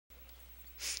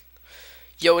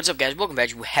Yo, what's up, guys? Welcome back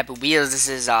to Happy Wheels. This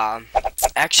is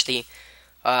actually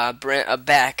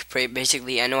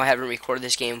basically. I know I haven't recorded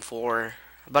this game for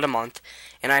about a month,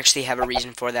 and I actually have a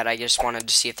reason for that. I just wanted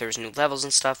to see if there's new levels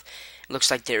and stuff. It looks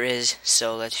like there is,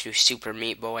 so let's do Super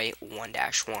Meat Boy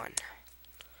 1-1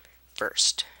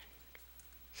 first.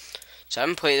 So I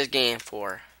haven't played this game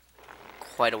for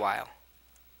quite a while.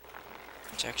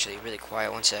 It's actually really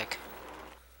quiet. One sec.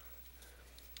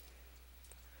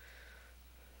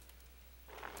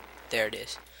 There it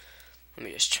is. Let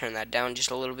me just turn that down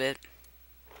just a little bit.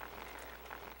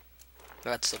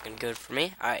 That's looking good for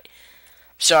me. Alright.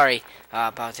 Sorry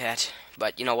about that,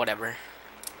 but you know, whatever.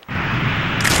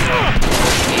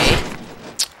 Okay.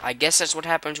 I guess that's what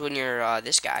happens when you're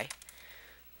this guy.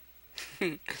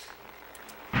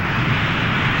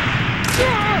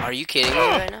 Are you kidding me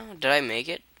right now? Did I make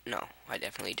it? No, I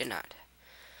definitely did not.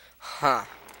 Huh.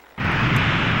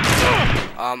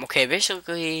 Okay,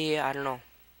 basically, I don't know.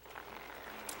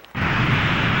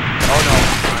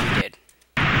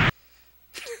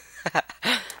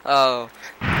 Oh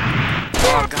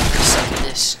God, I suck at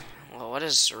this. Well, what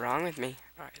is wrong with me?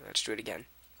 Alright, let's do it again.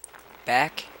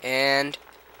 Back and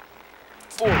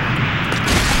forward.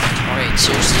 Alright,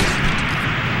 seriously?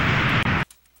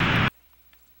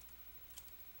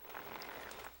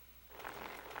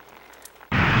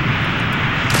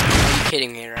 Are you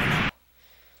kidding me right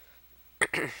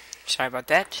now? Sorry about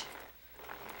that.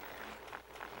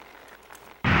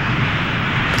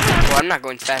 Well, I'm not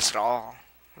going fast at all.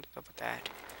 What's up with that?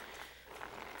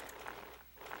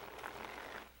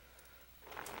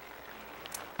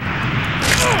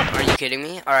 Are you kidding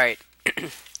me? Alright.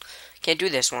 Can't do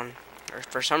this one. Or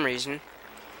for some reason.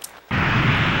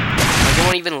 Like, it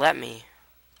won't even let me.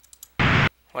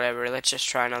 Whatever, let's just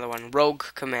try another one. Rogue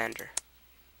Commander.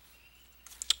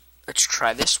 Let's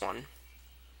try this one.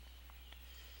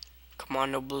 Come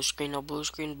on, no blue screen, no blue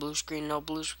screen, blue screen, no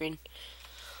blue screen.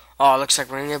 Oh, looks like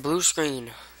we're gonna get blue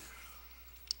screen.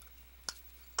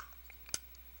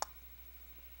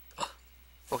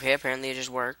 Okay, apparently it just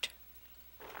worked.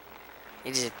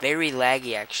 It is very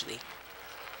laggy, actually.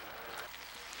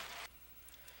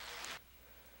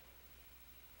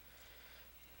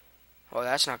 Oh,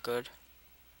 that's not good.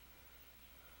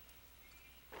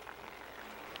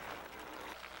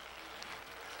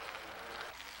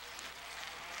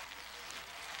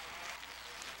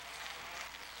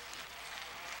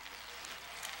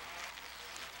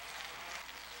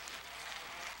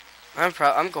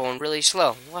 I'm going really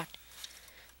slow. What?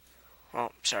 Oh,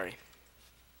 sorry.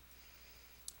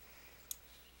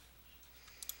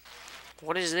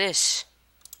 What is this?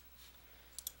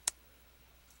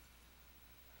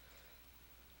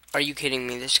 Are you kidding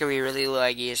me? This is gonna be really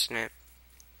laggy, isn't it?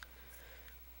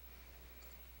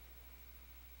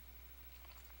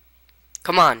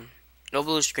 Come on. No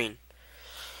blue screen.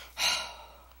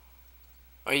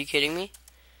 Are you kidding me?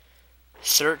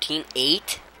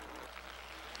 13-8?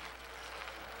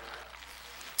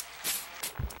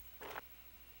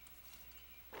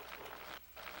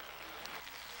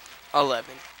 $11.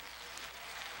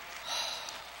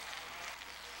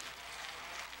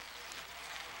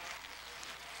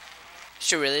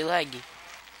 It's really laggy.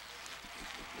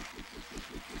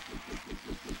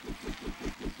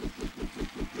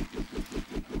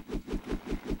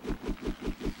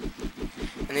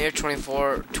 In the year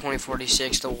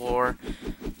 2046, the war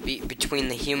between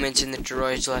the humans and the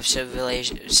droids left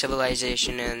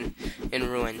civilization in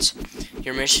ruins.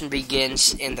 Your mission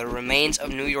begins in the remains of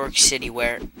New York City,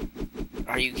 where...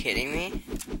 Are you kidding me?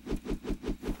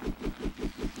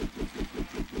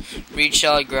 Reach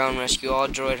solid ground, rescue all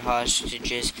droid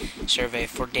hostages, survey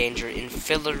for danger,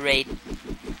 infiltrate,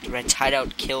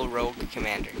 hideout, kill rogue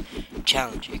commander.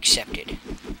 Challenge accepted.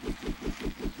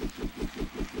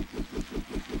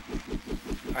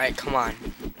 Alright, come on.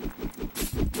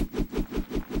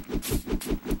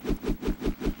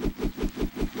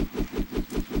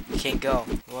 Can't go.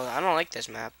 Well, I don't like this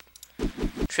map.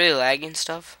 It's really laggy and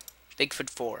stuff. Bigfoot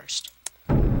Forest.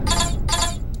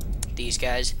 These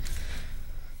guys.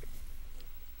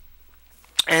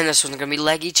 And this one's gonna be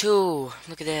laggy too.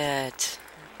 Look at that.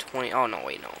 20. Oh no,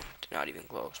 wait, no. Not even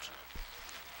close.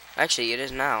 Actually, it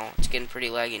is now. It's getting pretty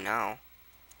laggy now.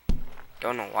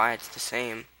 Don't know why it's the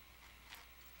same.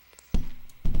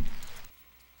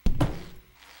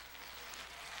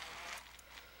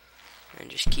 And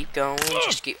just keep going.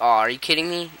 Just keep. Oh, are you kidding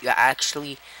me? You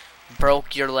actually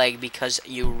broke your leg because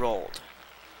you rolled.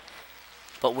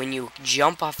 But when you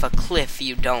jump off a cliff,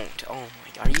 you don't. Oh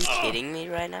my God, are you kidding me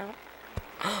right now?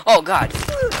 Oh God.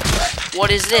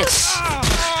 What is this?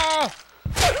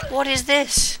 What is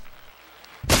this?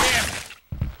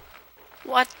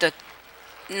 What the?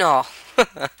 No.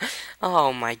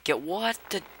 Oh my god, what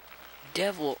the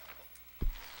devil?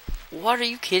 What, are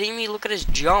you kidding me? Look at his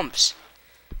jumps.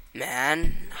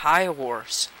 Man, high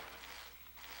horse.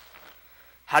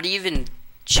 How do you even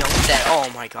jump that?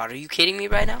 Oh my god, are you kidding me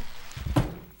right now?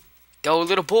 Go,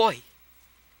 little boy.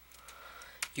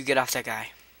 You get off that guy.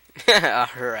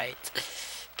 Alright.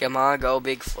 Come on, go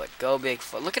Bigfoot. Go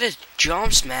Bigfoot. Look at his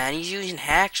jumps, man. He's using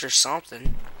hacks or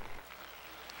something.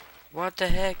 What the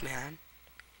heck, man?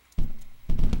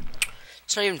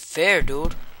 It's not even fair,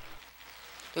 dude.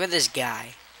 Look at this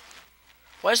guy.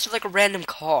 Why is it like a random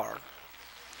car?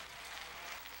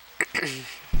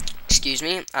 Excuse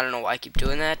me. I don't know why I keep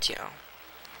doing that, you know.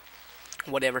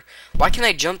 Whatever. Why can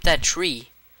I jump that tree?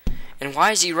 And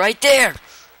why is he right there?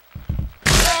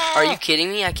 Are you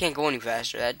kidding me? I can't go any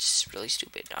faster. That's really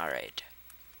stupid. Alright.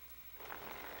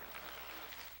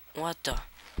 What the?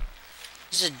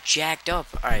 This is jacked up.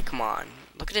 Alright, come on.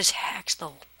 Look at his hacks,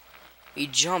 though. He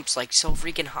jumps like so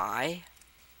freaking high.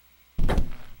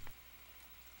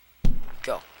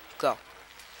 Go. Go.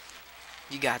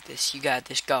 You got this. You got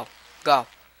this. Go. Go.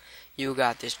 You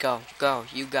got this. Go. Go.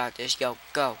 You got this. Go.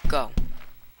 Go. Go.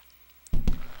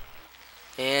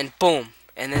 And boom.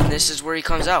 And then this is where he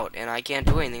comes out. And I can't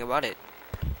do anything about it.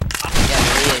 Yeah,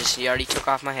 there he is. He already took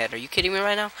off my head. Are you kidding me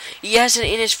right now? He has it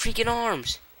in his freaking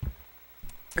arms.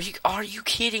 Are you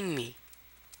kidding me?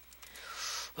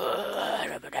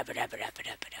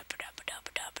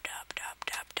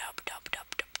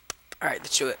 Alright,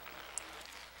 let's do it.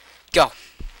 Go.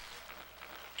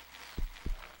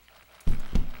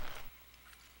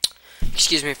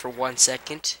 Excuse me for 1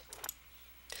 second.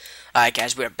 Alright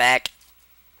guys, we're back.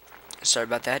 Sorry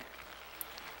about that.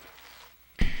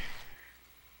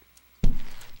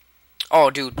 Oh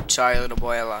dude, sorry little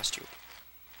boy, I lost you.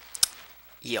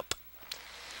 Yep.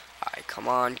 Alright, come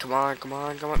on, come on, come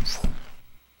on, come on.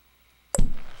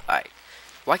 Alright.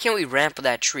 Why can't we ramp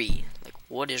that tree? Like,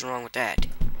 what is wrong with that?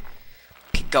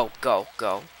 Okay, go, go,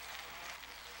 go.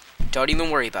 Don't even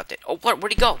worry about that. Oh, what?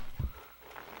 Where'd he go?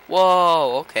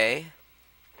 Whoa, okay.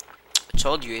 I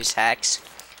told you his hacks.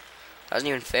 That wasn't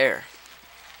even fair.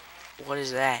 What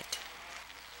is that?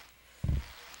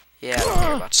 Yeah, I don't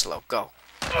care about slow. Go.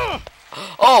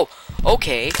 Oh,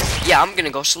 okay. Yeah, I'm gonna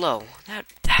go slow.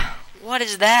 What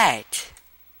is that?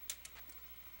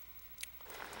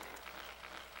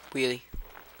 Wheelie.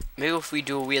 Maybe if we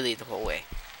do a wheelie the whole way.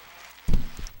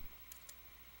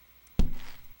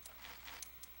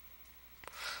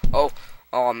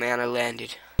 Oh man, I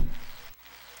landed.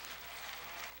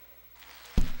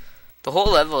 The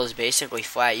whole level is basically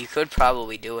flat. You could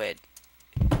probably do it.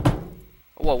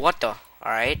 Whoa, what the?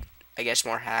 Alright. I guess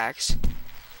more hacks.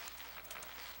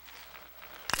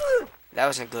 That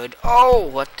wasn't good. Oh,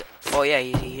 what the? Oh yeah,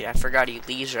 I forgot he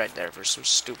leaves right there for some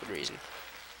stupid reason.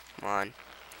 Come on.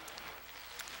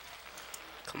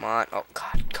 Come on. Oh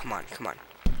god, come on, come on.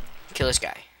 Kill this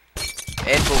guy.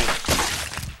 And boom.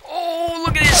 Oh,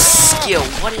 look at his skill.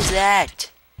 What is that?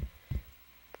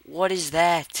 What is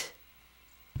that?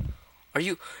 Are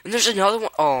you... And there's another one.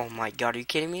 Oh my god, are you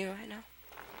kidding me right now?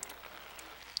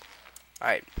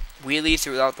 Alright. Wheelie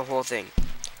throughout the whole thing.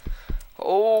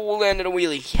 Oh, landed a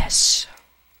wheelie. Yes.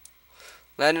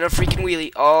 Landed a freaking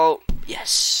wheelie. Oh,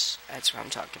 yes. That's what I'm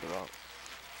talking about.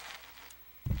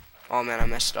 Oh man, I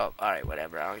messed up. Alright,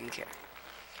 whatever. I don't even care.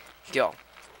 Go.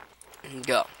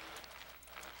 Go.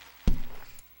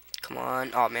 Come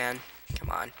on. Oh man. Come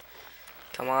on.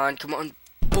 Come on. Come on.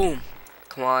 Boom.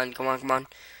 Come on. Come on. Come on.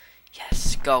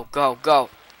 Yes. Go. Go. Go.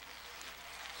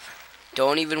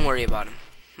 Don't even worry about him.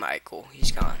 Alright, cool.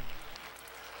 He's gone.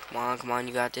 Come on. Come on.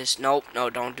 You got this. Nope. No,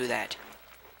 don't do that.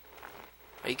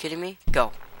 Are you kidding me?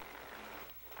 Go.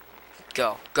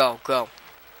 Go. Go. Go.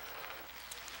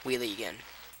 Wheelie again.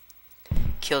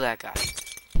 Kill that guy.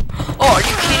 Oh, are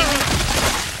you kidding me?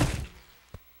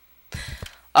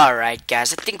 Alright,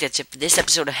 guys. I think that's it for this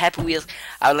episode of Happy Wheels.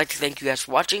 I would like to thank you guys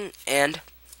for watching, and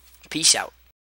peace out.